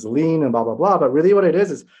keep things lean and blah blah blah. But really, what it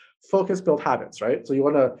is focus build habits, right? So you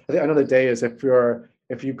want to, at the end of the day, is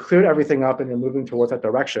if you cleared everything up and you're moving towards that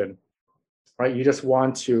direction, right? You just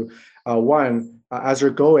want to as you're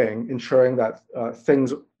going, ensuring that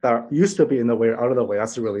things that used to be in the way are out of the way.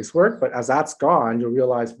 That's the release work. But as that's gone, you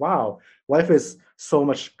realize, wow, life is so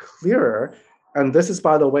much clearer. And this is,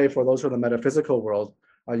 by the way, for those from the metaphysical world,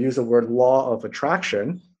 I use the word law of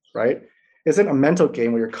attraction, right? Isn't a mental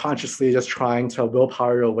game where you're consciously just trying to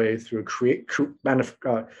willpower your way through creation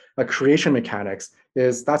mechanics.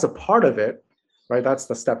 That's a part of it, right? That's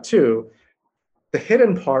the step two. The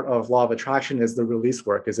hidden part of law of attraction is the release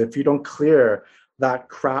work. Is if you don't clear that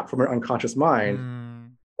crap from your unconscious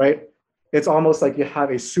mind, right? It's almost like you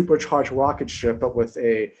have a supercharged rocket ship, but with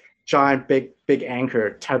a giant, big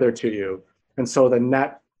anchor tethered to you. And so the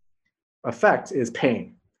net effect is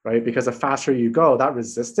pain, right? Because the faster you go, that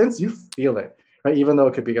resistance, you feel it, right? Even though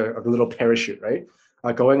it could be a little parachute, right?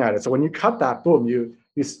 Going at it. So when you cut that, boom, you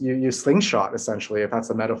slingshot, essentially, if that's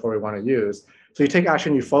the metaphor we want to use. So you take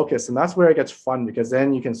action, you focus, and that's where it gets fun, because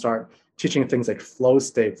then you can start teaching things like flow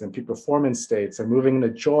states and peak performance states and moving into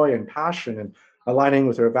joy and passion and aligning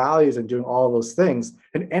with your values and doing all of those things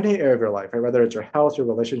in any area of your life, right? Whether it's your health, your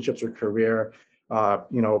relationships, your career,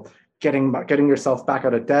 getting yourself back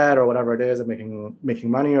out of debt or whatever it is, and making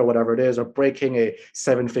money or whatever it is, or breaking a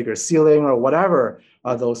 7-figure ceiling or whatever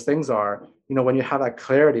those things are. When you have that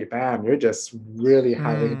clarity, bam, you're just really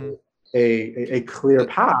having a clear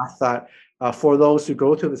path that for those who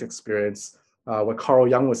go through this experience, what Carl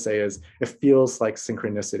Jung would say is it feels like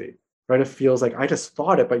synchronicity, right? It feels like I just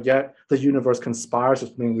thought it, but yet the universe conspires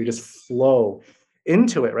with me and we just flow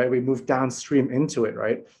into it, right? We move downstream into it,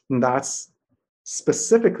 right? And that's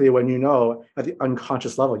specifically when at the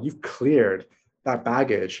unconscious level, you've cleared that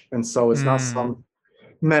baggage. And so it's not some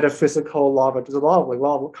metaphysical law, but there's a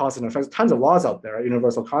law of cause and effect. Tons of laws out there, right?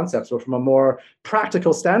 Universal concepts. But from a more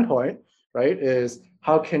practical standpoint, right, is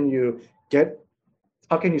how can you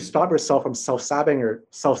stop yourself from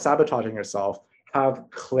self-sabotaging yourself, have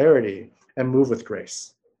clarity, and move with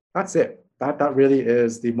grace. That's it. That really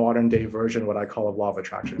is the modern day version, what I call a law of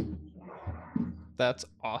attraction. That's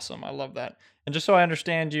awesome. I love that. And just so I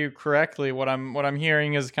understand you correctly, what I'm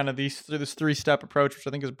hearing is kind of this 3-step approach, which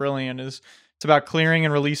I think is brilliant. It's about clearing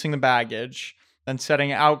and releasing the baggage, then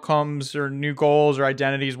setting outcomes or new goals or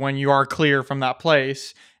identities when you are clear from that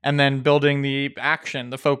place, and then building the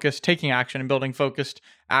action, the focus, taking action, and building focused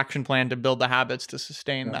action plan to build the habits to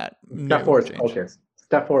sustain that. Step four is focus.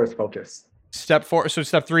 Step four is focus. Step four. So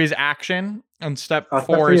step 3 is action, and step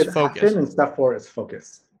 4 is focus. Action, and step 4 is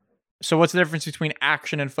focus. So what's the difference between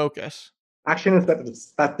action and focus? Action is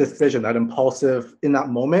that decision, that impulsive, in that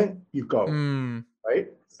moment, you go, right?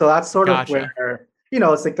 So that's sort of where,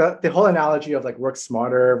 it's like the whole analogy of like work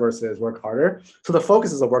smarter versus work harder. So the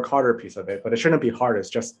focus is a work harder piece of it, but it shouldn't be hard. It's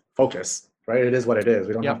just focus, right? It is what it is.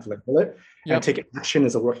 We don't have to label it. And taking action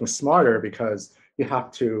is a working smarter because you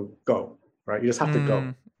have to go, right? You just have to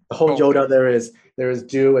go. The whole Yoda, there is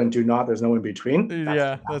do and do not. There's no in between.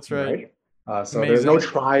 That's right. So amazing. There's no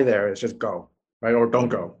try there. It's just go, right? Or don't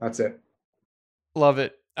go. That's it. Love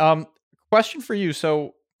it. Question for you.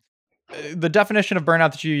 So the definition of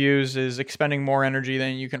burnout that you use is expending more energy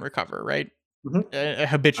than you can recover, right?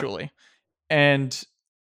 Habitually. And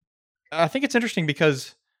I think it's interesting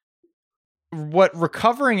because what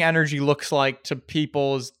recovering energy looks like to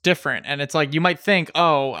people is different. And it's like, you might think,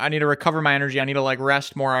 oh, I need to recover my energy. I need to like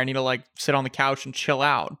rest more. I need to like sit on the couch and chill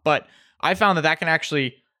out. But I found that can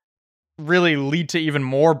actually really lead to even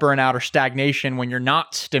more burnout or stagnation when you're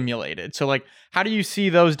not stimulated. So like, how do you see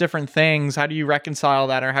those different things? How do you reconcile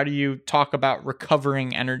that? Or how do you talk about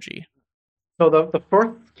recovering energy? So the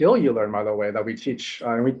first skill you learn, by the way, that we teach,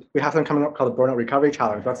 and we have something coming up called the Burnout Recovery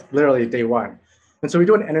Challenge. That's literally day 1. And so we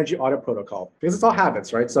do an energy audit protocol because it's all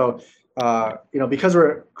habits, right? So, because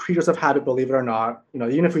we're creatures of habit, believe it or not,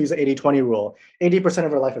 even if we use the 80-20 rule, 80%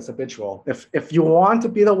 of our life is habitual. If you want to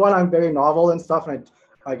be the one, I'm very novel and stuff, and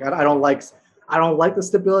I don't like the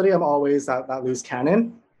stability. I'm always that loose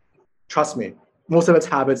cannon. Trust me, most of it's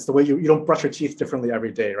habits. The way you don't brush your teeth differently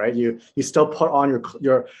every day, right? You still put on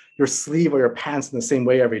your sleeve or your pants in the same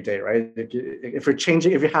way every day, right? If you're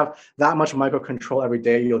changing, if you have that much micro control every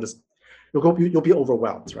day, you'll be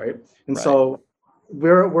overwhelmed, right? And so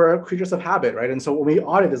we're creatures of habit, right? And so what we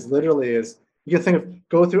audit is you can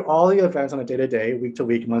go through all the events on a day-to-day, week to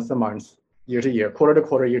week, month to month, year to year, quarter to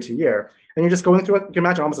quarter, year to year, And you're just going through it. You can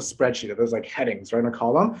imagine almost a spreadsheet. There's like headings, right, in a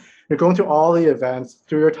column. You're going through all the events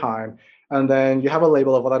through your time. And then you have a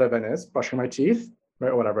label of what that event is: brushing my teeth,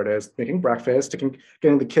 right, or whatever it is, making breakfast,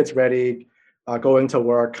 getting the kids ready, going to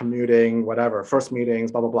work, commuting, whatever, first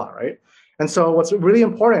meetings, blah, blah, blah, right? And so what's really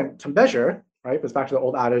important to measure, right, goes back to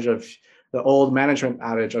the old management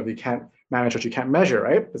adage of you can't manage what you can't measure,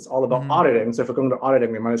 right? It's all about auditing. So if we're going to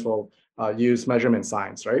auditing, we might as well use measurement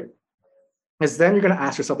science, right? Is then you're going to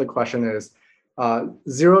ask yourself the question is, I'll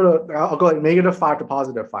go like -5 to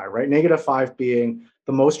 +5, right? -5 being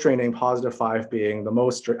the most draining, +5 being the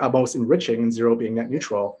most enriching, and 0 being net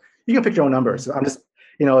neutral. You can pick your own numbers. So I'm just,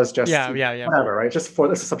 it's just whatever, right? Just for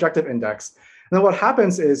this subjective index. And then what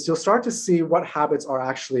happens is you'll start to see what habits are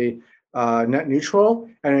actually net neutral,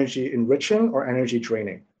 energy enriching, or energy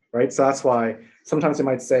draining, right? So that's why sometimes you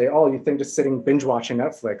might say, oh, you think just sitting binge watching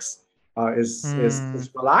Netflix is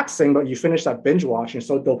relaxing, but you finish that binge watch and you're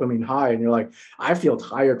so dopamine high and you're like, I feel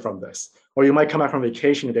tired from this. Or you might come back from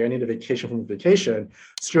vacation today, I need a vacation from vacation.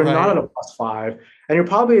 So you're not at a +5. And you're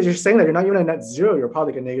probably, as you're saying that, you're not even at net 0, you're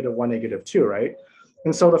probably like a -1, -2, right?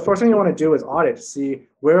 And so the first thing you want to do is audit to see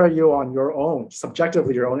where are you on your own,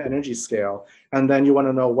 subjectively, your own energy scale. And then you want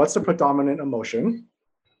to know what's the predominant emotion,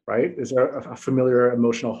 right? Is there a familiar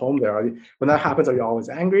emotional home there? When that happens, are you always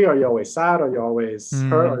angry? Are you always sad? Are you always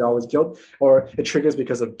hurt? Are you always guilt? Or it triggers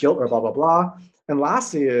because of guilt or blah, blah, blah. And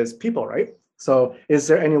lastly is people, right? So is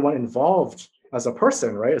there anyone involved as a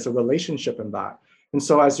person, right? Is a relationship in that? And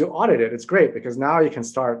so as you audit it, it's great because now you can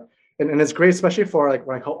start, and it's great, especially for like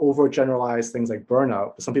what I call overgeneralized things like burnout.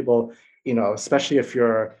 Some people, especially if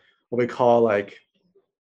you're what we call like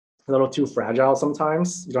a little too fragile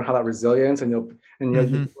sometimes, you don't have that resilience, and you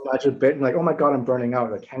imagine a bit and like, oh my God, I'm burning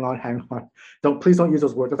out. Like, hang on. Please don't use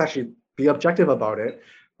those words. Let's actually be objective about it.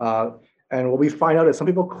 And what we find out is some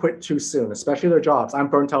people quit too soon, especially their jobs. I'm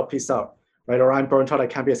burnt out, peace out, right? Or I'm burnt out, I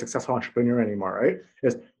can't be a successful entrepreneur anymore, right?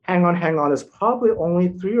 Is hang on. There's probably only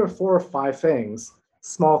 3 or 4 or 5 things,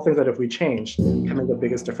 small things that if we change can make the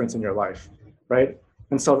biggest difference in your life, right?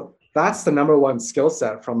 And so that's the number one skill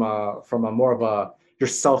set from a more of a your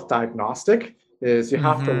self-diagnostic is you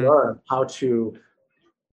have to learn how to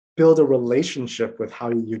build a relationship with how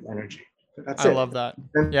you use energy. That's it. I love that.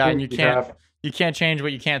 And you can't change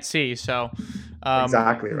what you can't see. So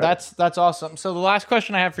exactly right. That's awesome. So the last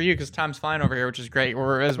question I have for you, because time's flying over here, which is great,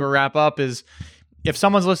 as we wrap up, is if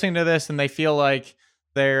someone's listening to this and they feel like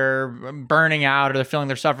they're burning out, or they're feeling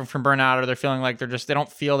they're suffering from burnout, or they're feeling like they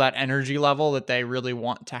don't feel that energy level that they really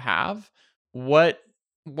want to have,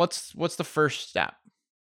 what's the first step?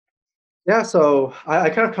 Yeah, so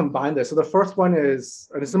I kind of combined this. So the first one is,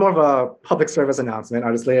 and this is more of a public service announcement.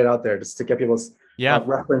 I'll just lay it out there just to get people's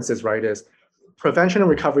references right, is prevention and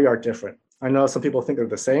recovery are different. I know some people think they're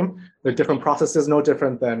the same. They're different processes, no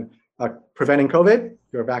different than preventing COVID.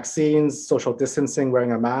 Your vaccines, social distancing,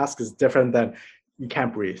 wearing a mask is different than you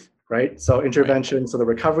can't breathe, right? So intervention, so the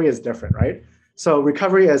recovery is different, right? So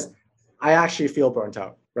recovery is, I actually feel burnt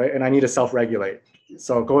out, right? And I need to self-regulate.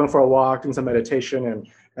 So going for a walk, doing some meditation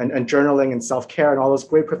and journaling and self-care and all those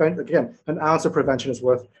great again, an ounce of prevention is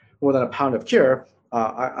worth more than a pound of cure.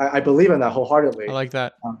 I believe in that wholeheartedly. I like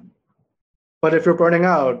that. But if you're burning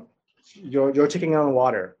out, you're taking on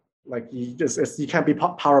water. Like you can't be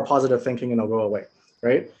power positive thinking and it'll go away,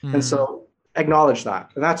 right? And so acknowledge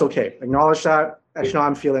that, and that's okay. Acknowledge that. Actually, no,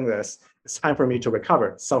 I'm feeling this. It's time for me to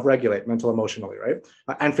recover, self-regulate, mental, emotionally, right?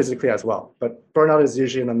 And physically as well. But burnout is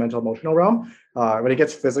usually in the mental, emotional realm. When it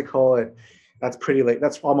gets physical, that's pretty late.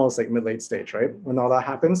 That's almost like mid-late stage, right? When all that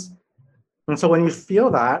happens. And so when you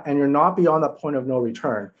feel that and you're not beyond that point of no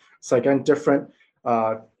return, so again,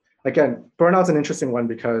 burnout's an interesting one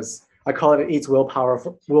because I call it eats willpower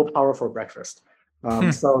for breakfast.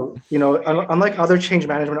 So, unlike other change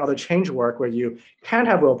management, other change work where you can't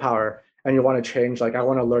have willpower and you want to change, like I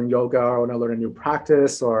want to learn yoga, or I want to learn a new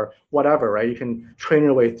practice or whatever, right? You can train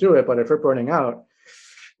your way through it. But if you're burning out,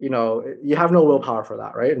 you have no willpower for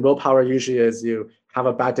that, right? And willpower usually is you have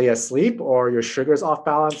a bad day of sleep or your sugar's off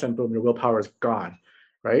balance and boom, your willpower is gone,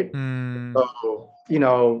 right? So,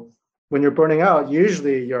 when you're burning out,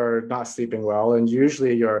 usually you're not sleeping well, and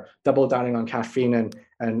usually you're double downing on caffeine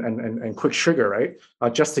and quick sugar, right?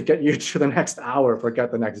 Just to get you to the next hour,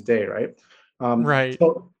 forget the next day, right? Right.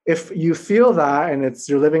 So if you feel that, and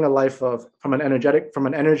you're living a life from an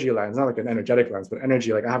energy lens, not like an energetic lens, but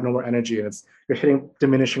energy, like I have no more energy, and you're hitting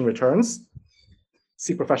diminishing returns,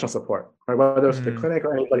 seek professional support, right? Whether it's the clinic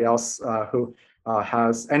or anybody else who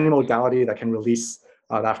has any modality that can release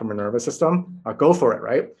that from your nervous system, go for it,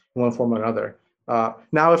 right? In one form or another.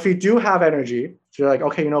 Now, if you do have energy, so you're like,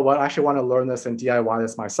 okay, you know what? I actually want to learn this and DIY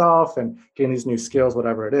this myself and gain these new skills,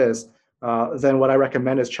 whatever it is. then what I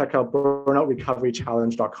recommend is check out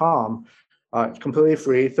burnoutrecoverychallenge.com. Completely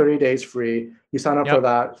free, 30 days free. You sign up for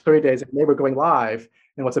that 30 days, and we're going live.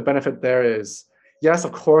 And what's the benefit there is, yes,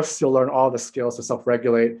 of course, you'll learn all the skills to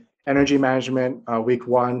self-regulate, energy management, week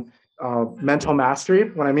one, mental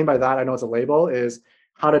mastery. What I mean by that, I know it's a label, is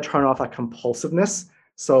how to turn off that compulsiveness.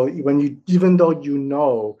 So even though you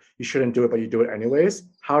know you shouldn't do it, but you do it anyways,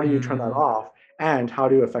 how do you turn that off? And how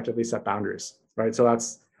do you effectively set boundaries, right? So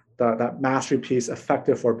that's that mastery piece,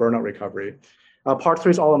 effective for burnout recovery. Part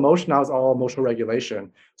three is all emotion. Now it's all emotional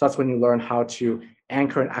regulation. So that's when you learn how to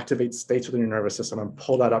anchor and activate states within your nervous system and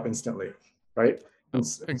pull that up instantly, right?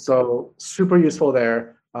 And so super useful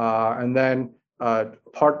there. And then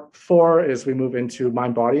part four is we move into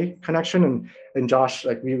mind-body connection. And Josh,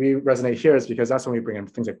 like we resonate here is because that's when we bring in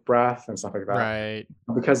things like breath and stuff like that. Right.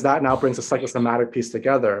 Because that now brings a psychosomatic piece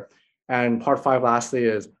together. And part five, lastly,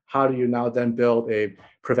 is how do you now then build a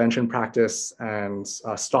prevention practice and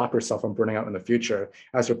stop yourself from burning out in the future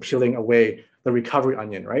as you're peeling away the recovery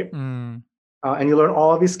onion, right? And you learn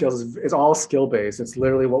all of these skills. It's all skill-based. It's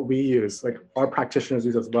literally what we use, like our practitioners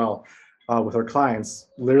use as well with our clients.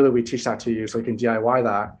 Literally, we teach that to you so you can DIY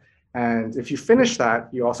that. And if you finish that,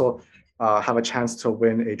 you also have a chance to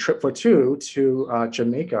win a trip for two to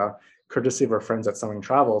Jamaica, courtesy of our friends at Summing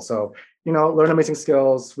Travel. So, learn amazing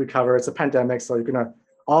skills, recover. It's a pandemic, so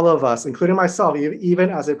all of us, including myself,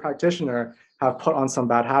 even as a practitioner, have put on some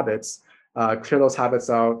bad habits. Clear those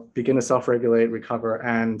habits out, begin to self-regulate, recover,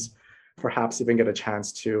 and perhaps even get a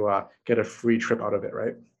chance to get a free trip out of it,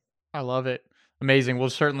 right? I love it. Amazing.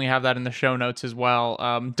 We'll certainly have that in the show notes as well.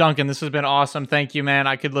 Duncan, this has been awesome. Thank you, man.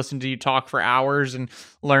 I could listen to you talk for hours and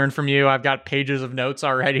learn from you. I've got pages of notes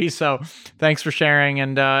already. So thanks for sharing.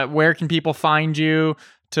 And where can people find you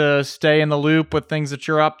to stay in the loop with things that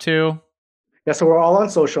you're up to? Yeah, so we're all on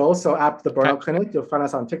social. So at The Burnout Clinic, you'll find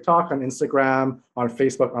us on TikTok, on Instagram, on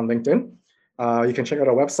Facebook, on LinkedIn. You can check out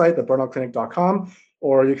our website, theburnouttclinic.com,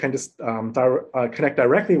 or you can just connect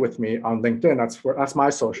directly with me on LinkedIn. That's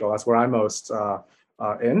my social. That's where I'm most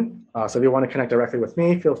in. So if you want to connect directly with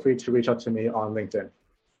me, feel free to reach out to me on LinkedIn.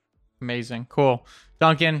 Amazing. Cool.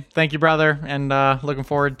 Duncan, thank you, brother. And looking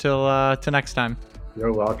forward to next time.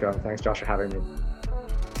 You're welcome. Thanks, Josh, for having me.